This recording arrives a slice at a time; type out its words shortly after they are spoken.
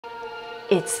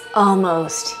It's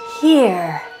almost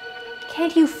here.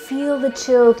 Can't you feel the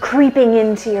chill creeping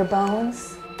into your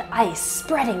bones? The ice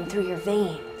spreading through your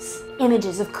veins.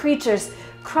 Images of creatures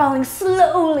crawling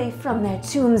slowly from their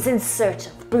tombs in search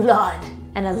of blood.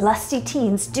 And a lusty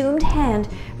teen's doomed hand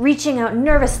reaching out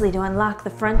nervously to unlock the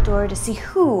front door to see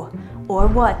who or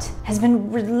what has been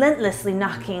relentlessly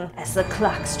knocking as the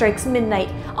clock strikes midnight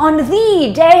on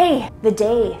the day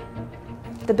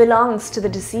that belongs to the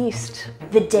deceased.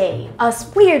 The day us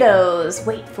weirdos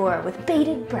wait for with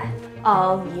bated breath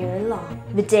all year long.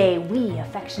 The day we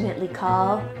affectionately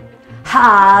call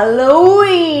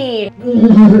Halloween!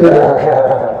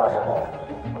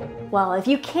 Well, if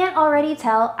you can't already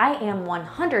tell, I am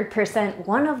 100%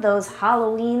 one of those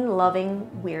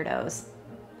Halloween-loving weirdos.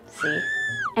 See?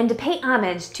 And to pay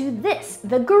homage to this,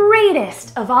 the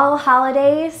greatest of all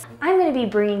holidays, I'm going to be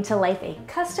bringing to life a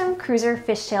custom cruiser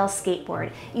fishtail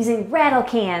skateboard using rattle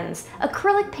cans,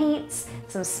 acrylic paints,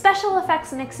 some special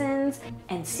effects mix-ins,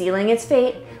 and sealing its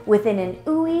fate within an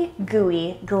ooey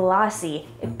gooey glossy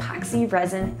epoxy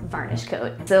resin varnish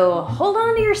coat. So hold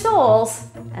on to your souls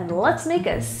and let's make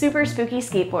a super spooky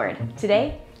skateboard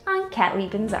today on Cat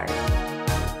Weepin's Art.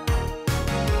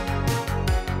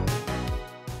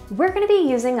 We're going to be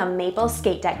using a maple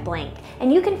skate deck blank,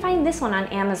 and you can find this one on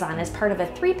Amazon as part of a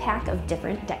 3-pack of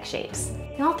different deck shapes.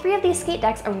 And all 3 of these skate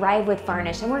decks arrive with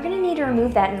varnish, and we're going to need to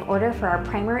remove that in order for our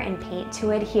primer and paint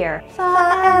to adhere.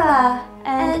 Forever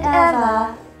and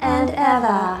ever and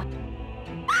ever.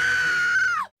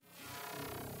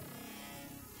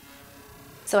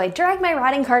 So I dragged my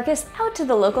rotting carcass out to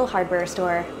the local hardware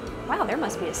store. Wow, there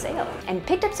must be a sale. And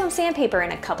picked up some sandpaper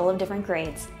in a couple of different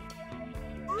grades.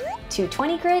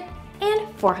 220 grit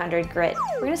and 400 grit.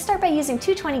 We're going to start by using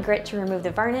 220 grit to remove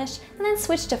the varnish and then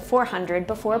switch to 400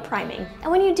 before priming. And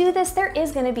when you do this, there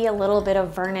is going to be a little bit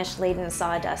of varnish-laden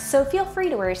sawdust, so feel free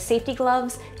to wear safety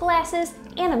gloves, glasses,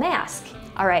 and a mask.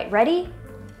 All right, ready,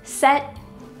 set,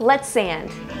 let's sand.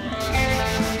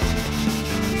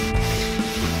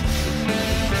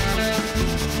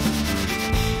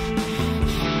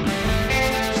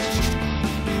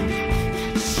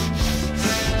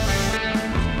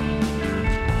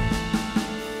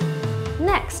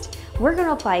 Next, we're going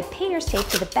to apply painter's tape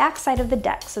to the back side of the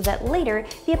deck so that later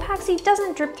the epoxy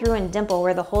doesn't drip through and dimple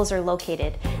where the holes are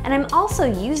located. And I'm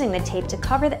also using the tape to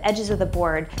cover the edges of the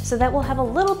board so that we'll have a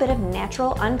little bit of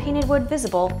natural unpainted wood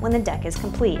visible when the deck is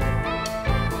complete.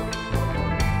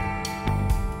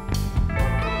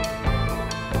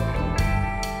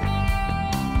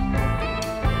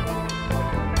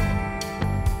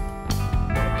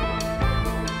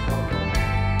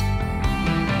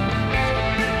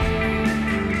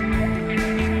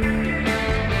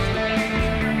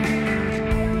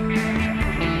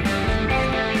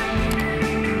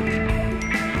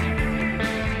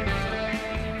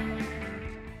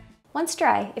 Once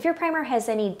dry, if your primer has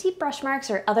any deep brush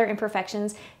marks or other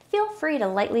imperfections, feel free to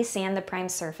lightly sand the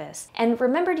primed surface. And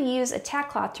remember to use a tack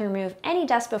cloth to remove any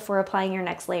dust before applying your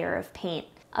next layer of paint.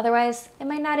 Otherwise, it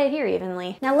might not adhere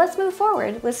evenly. Now let's move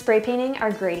forward with spray painting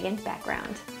our gradient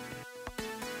background.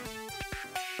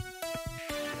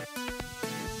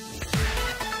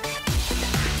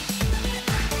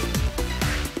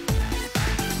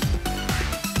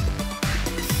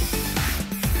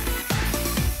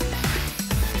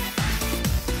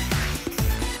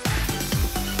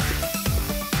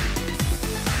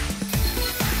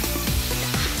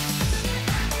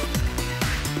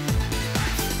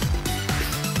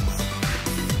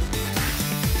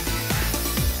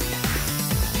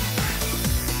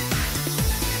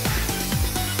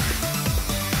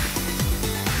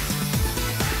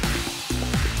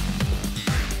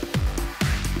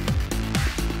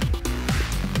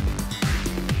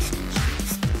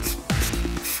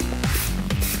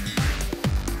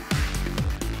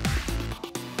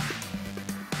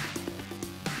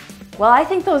 Well, I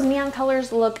think those neon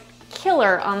colors look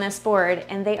killer on this board,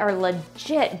 and they are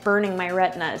legit burning my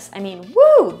retinas. I mean,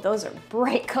 woo, those are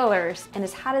bright colors. And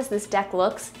as hot as this deck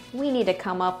looks, we need to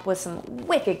come up with some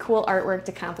wicked cool artwork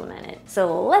to complement it.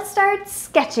 So let's start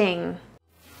sketching.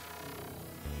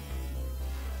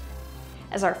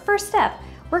 As our first step,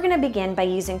 we're going to begin by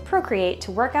using Procreate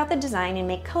to work out the design and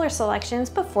make color selections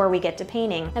before we get to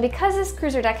painting. Now, because this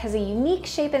cruiser deck has a unique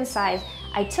shape and size,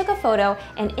 I took a photo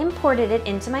and imported it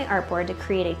into my artboard to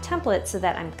create a template so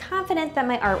that I'm confident that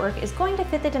my artwork is going to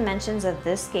fit the dimensions of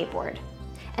this skateboard.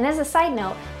 And as a side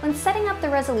note, when setting up the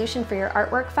resolution for your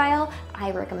artwork file,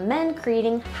 I recommend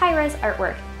creating high-res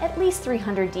artwork, at least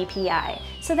 300 dpi,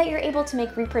 so that you're able to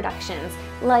make reproductions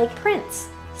like prints,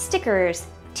 stickers,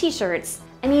 t-shirts,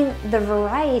 I mean, the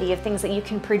variety of things that you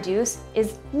can produce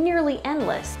is nearly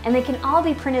endless, and they can all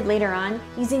be printed later on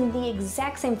using the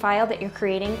exact same file that you're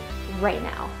creating right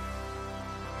now.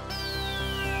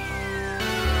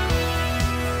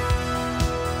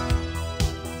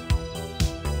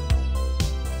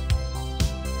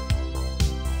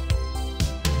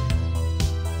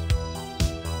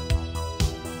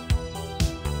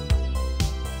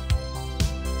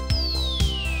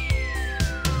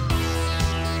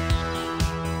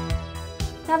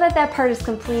 Now that that part is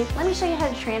complete, let me show you how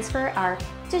to transfer our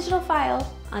digital file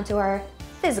onto our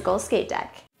physical skate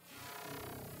deck.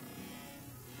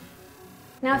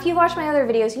 Now, if you've watched my other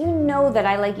videos, you know that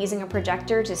I like using a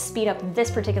projector to speed up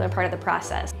this particular part of the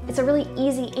process. It's a really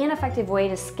easy and effective way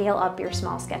to scale up your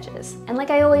small sketches. And like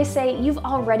I always say, you've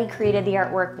already created the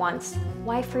artwork once.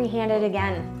 Why freehand it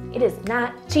again? It is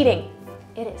not cheating.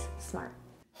 It is smart.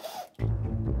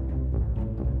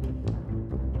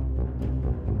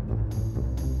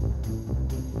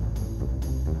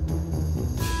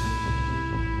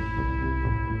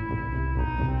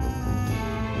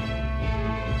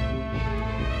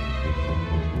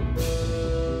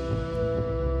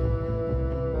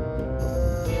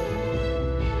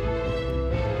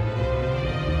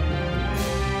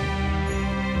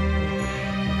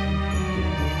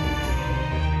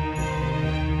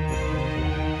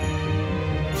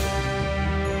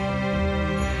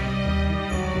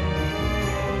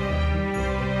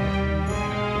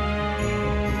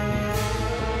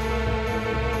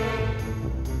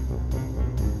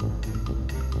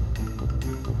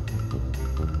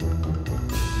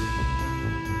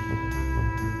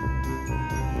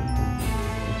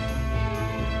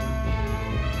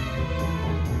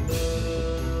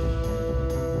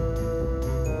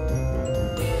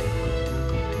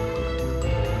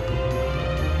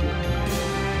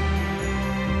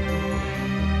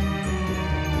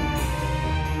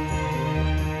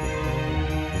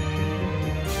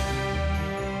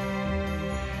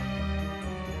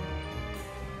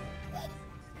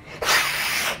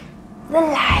 The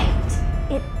light,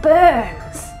 it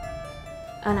burns.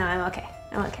 Oh no, I'm okay,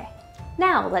 I'm okay.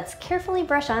 Now let's carefully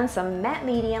brush on some matte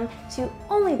medium to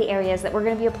only the areas that we're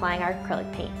gonna be applying our acrylic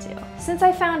paint to. Since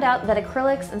I found out that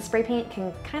acrylics and spray paint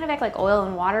can kind of act like oil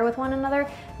and water with one another,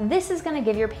 this is gonna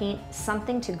give your paint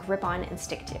something to grip on and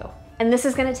stick to. And this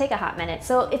is gonna take a hot minute,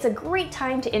 so it's a great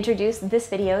time to introduce this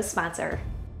video's sponsor.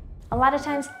 A lot of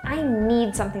times, I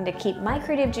need something to keep my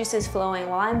creative juices flowing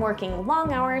while I'm working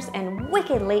long hours and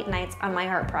wicked late nights on my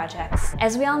art projects.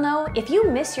 As we all know, if you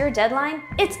miss your deadline,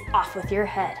 it's off with your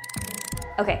head.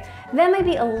 Okay, that might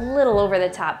be a little over the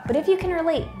top, but if you can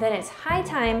relate, then it's high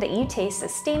time that you taste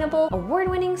sustainable,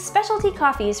 award-winning specialty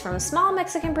coffees from small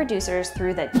Mexican producers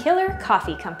through the Killer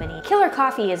Coffee Company. Killer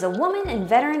Coffee is a woman and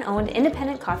veteran-owned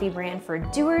independent coffee brand for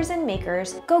doers and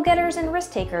makers, go-getters and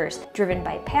risk-takers, driven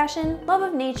by passion, love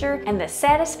of nature, and the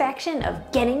satisfaction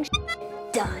of getting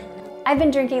done. I've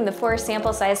been drinking the 4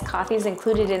 sample-sized coffees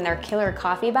included in their Killer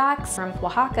Coffee box from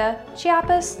Oaxaca,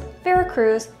 Chiapas,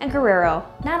 Veracruz, and Guerrero.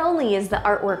 Not only is the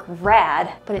artwork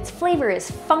rad, but its flavor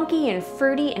is funky and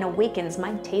fruity and awakens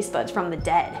my taste buds from the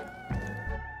dead.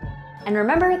 And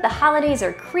remember, the holidays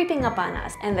are creeping up on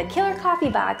us, and the Killer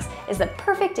Coffee box is the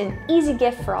perfect and easy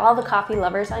gift for all the coffee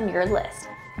lovers on your list.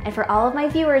 And for all of my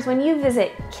viewers, when you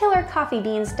visit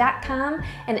killercoffeebeans.com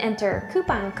and enter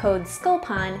coupon code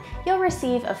SKULLPON, you'll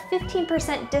receive a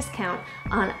 15% discount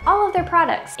on all of their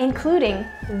products, including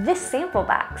this sample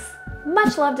box.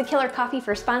 Much love to Killer Coffee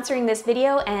for sponsoring this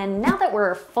video, and now that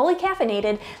we're fully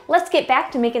caffeinated, let's get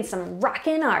back to making some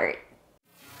rockin' art.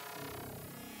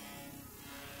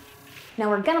 Now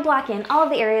we're gonna block in all of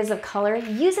the areas of color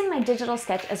using my digital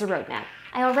sketch as a roadmap.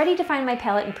 I already defined my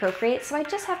palette in Procreate, so I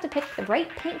just have to pick the right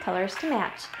paint colors to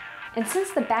match. And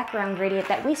since the background gradient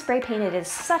that we spray painted is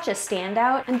such a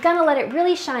standout, I'm gonna let it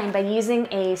really shine by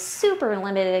using a super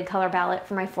limited color palette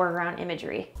for my foreground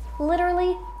imagery.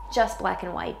 Literally just black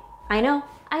and white. I know,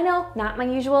 not my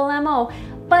usual MO,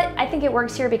 but I think it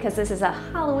works here because this is a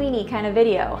Halloween-y kind of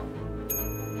video.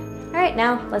 All right,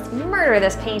 now let's murder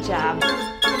this paint job.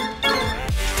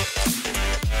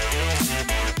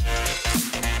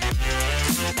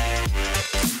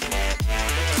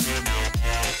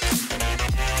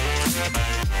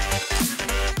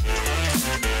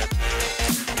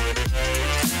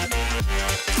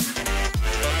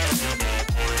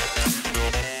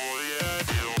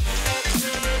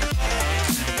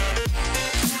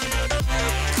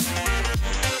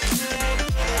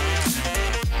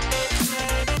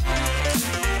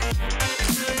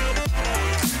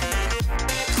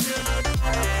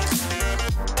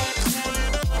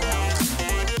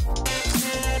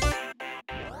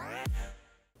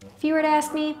 were to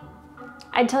ask me,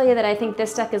 I'd tell you that I think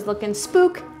this deck is looking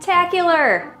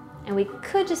spooktacular. And we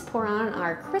could just pour on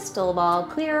our crystal ball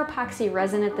clear epoxy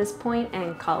resin at this point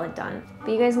and call it done.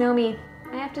 But you guys know me,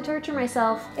 I have to torture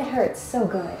myself. It hurts so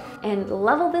good. And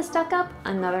level this duck up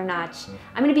another notch.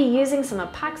 I'm gonna be using some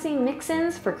epoxy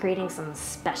mix-ins for creating some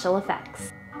special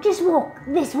effects. Just walk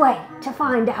this way to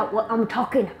find out what I'm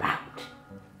talking about.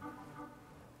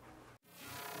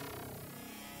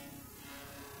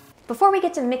 Before we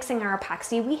get to mixing our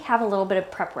epoxy, we have a little bit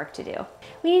of prep work to do.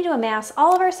 We need to amass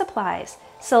all of our supplies: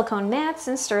 silicone mats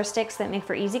and stir sticks that make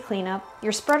for easy cleanup,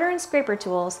 your spreader and scraper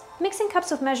tools, mixing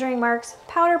cups with measuring marks,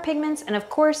 powder, pigments, and of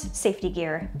course, safety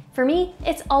gear. For me,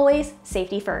 it's always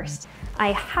safety first.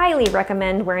 I highly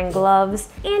recommend wearing gloves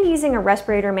and using a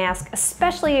respirator mask,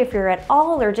 especially if you're at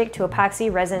all allergic to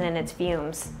epoxy resin and its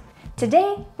fumes.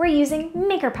 Today, we're using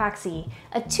Maker Epoxy,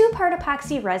 a two-part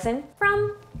epoxy resin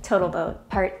from Total Boat.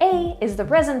 Part A is the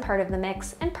resin part of the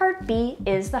mix, and part B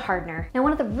is the hardener. Now,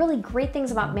 one of the really great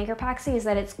things about Maker Epoxy is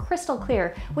that it's crystal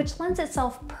clear, which lends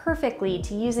itself perfectly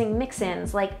to using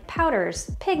mix-ins like powders,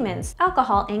 pigments,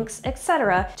 alcohol inks,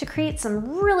 etc. to create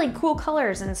some really cool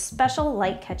colors and special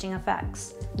light-catching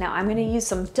effects. Now, I'm gonna use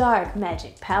some dark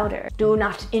magic powder. Do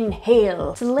not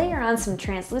inhale. To layer on some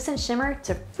translucent shimmer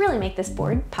to really make this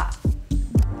board pop.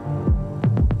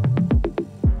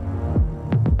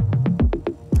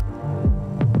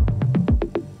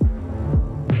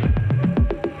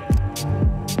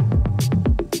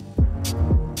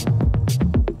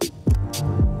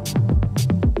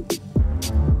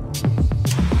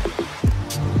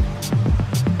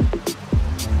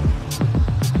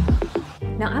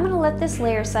 Now I'm gonna let this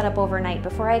layer set up overnight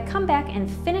before I come back and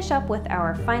finish up with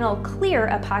our final clear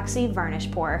epoxy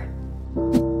varnish pour.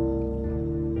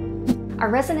 Our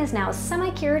resin is now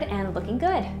semi-cured and looking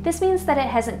good. This means that it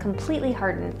hasn't completely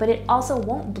hardened, but it also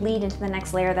won't bleed into the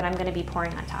next layer that I'm gonna be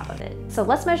pouring on top of it. So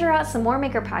let's measure out some more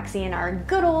Maker Epoxy in our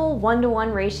good old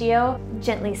 1-to-1 ratio.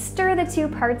 Gently stir the two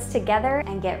parts together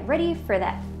and get ready for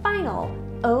that final,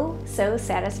 oh so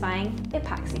satisfying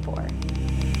epoxy pour.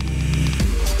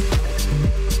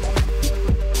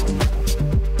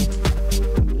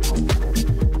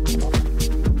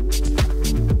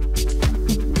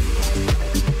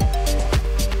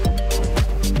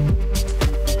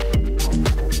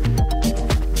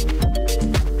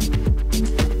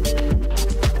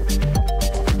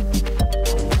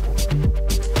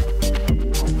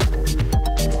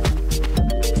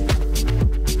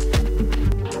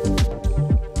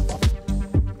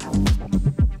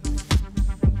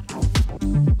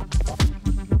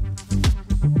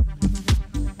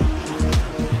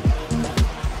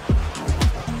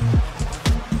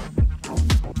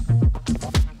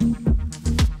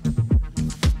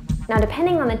 Now,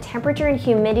 depending on the temperature and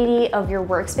humidity of your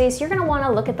workspace, you're gonna wanna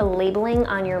look at the labeling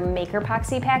on your Maker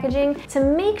Epoxy packaging to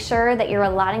make sure that you're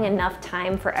allotting enough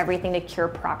time for everything to cure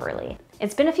properly.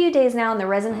 It's been a few days now and the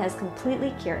resin has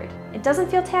completely cured. It doesn't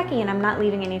feel tacky and I'm not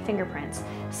leaving any fingerprints.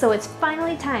 So it's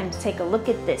finally time to take a look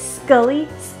at this Skully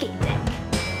skate deck.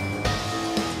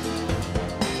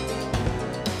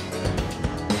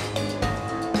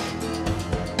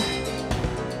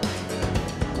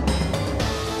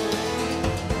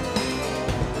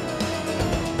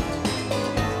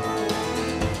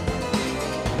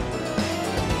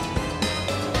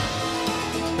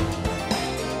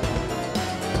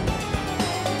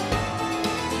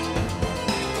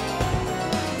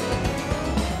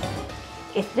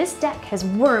 If this deck has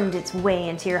wormed its way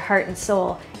into your heart and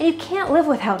soul, and you can't live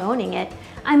without owning it,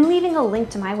 I'm leaving a link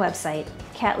to my website,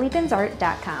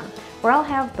 catleapinsart.com, where I'll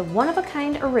have the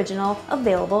one-of-a-kind original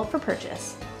available for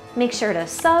purchase. Make sure to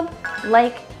sub,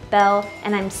 like, bell,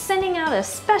 and I'm sending out a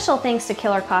special thanks to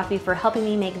Killer Coffee for helping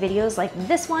me make videos like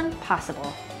this one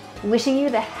possible. Wishing you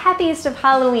the happiest of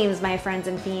Halloweens, my friends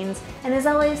and fiends, and as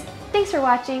always, thanks for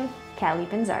watching Cat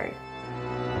Leapin's Art.